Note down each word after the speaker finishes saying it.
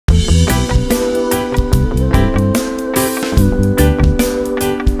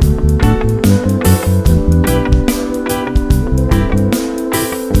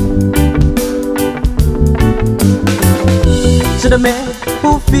man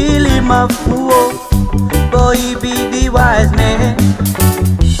who feel him a fool, boy he be the wise man.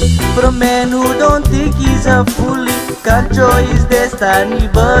 For the man who don't think he's a fool, he control his destiny,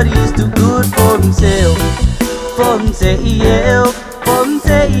 but he's too good for himself. For himself, for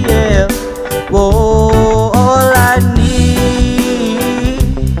himself. Whoa, all I need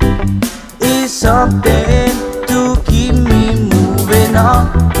is something to keep me moving on.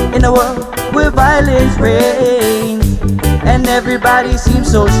 In a world where violence reigns and everybody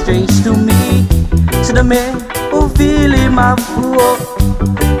seems so strange to me. To the man who feel him a fool,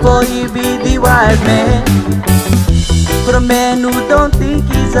 for he be the wise man. For the man who don't think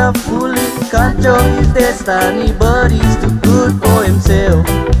he's a fool, he control his destiny, but he's too good for himself.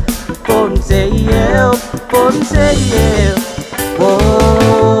 For himself, for himself.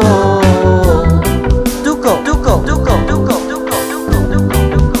 Whoa. Duko, Duko, Duko, Duko, Duko,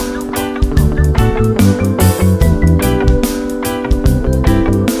 Duko, Duko.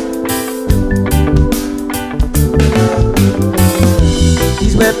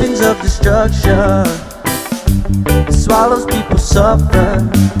 These weapons of destruction swallows people suffer.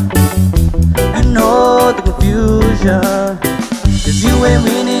 You know the confusion, 'cause you ain't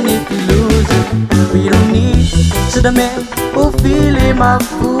winning if you lose it. We don't need to the man who feel him a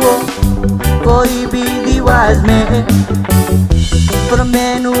fool, for he be the wise man. For the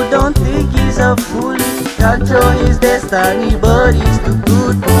man who don't think he's a fool, he control his destiny, but he's too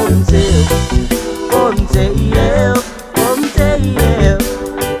good for himself. For himself, for himself.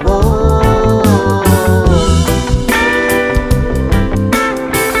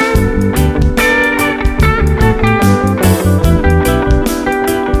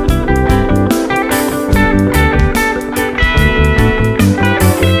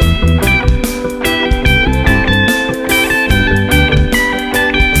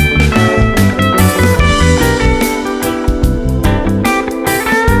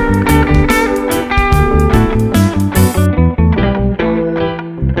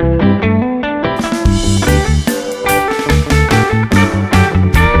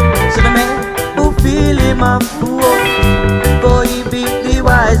 My fool, boy he be the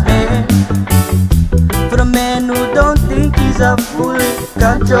wise man. For the man who don't think he's a fool, he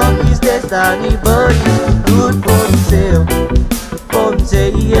control his destiny, but he's too good for himself. For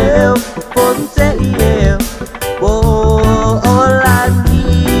himself, for himself. Whoa, all I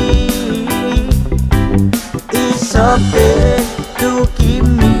need is something to keep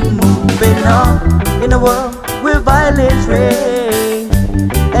me moving on. In a world where violence reigns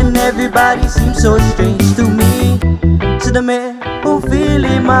and everybody seems so strange to me. To the man who feel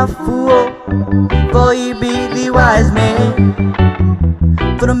him a fool, for he be the wise man.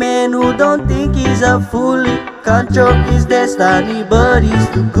 For the man who don't think he's a fool, he control his destiny, but he's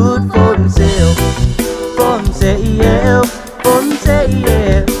too good for himself. For himself, for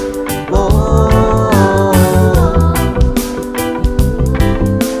himself. Whoa.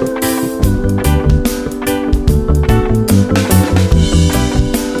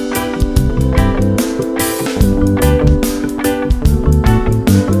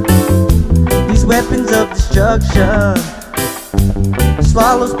 Weapons of destruction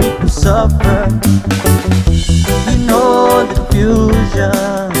swallows people suffer. You know the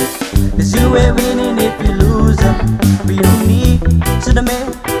confusion, 'cause you ain't winning if you lose them. We don't need to the man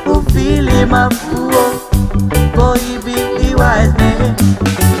who feel him a fool, for he be the wise man.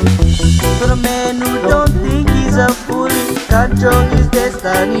 For the man who don't think he's a fool, he control his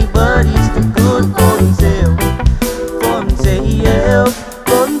destiny, but he's too good for himself. For himself,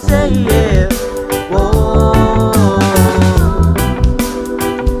 for himself.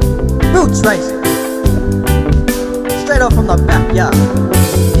 Roots rising, straight off from the backyard,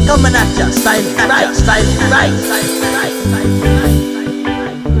 coming at ya, style right, style right, style right, style right.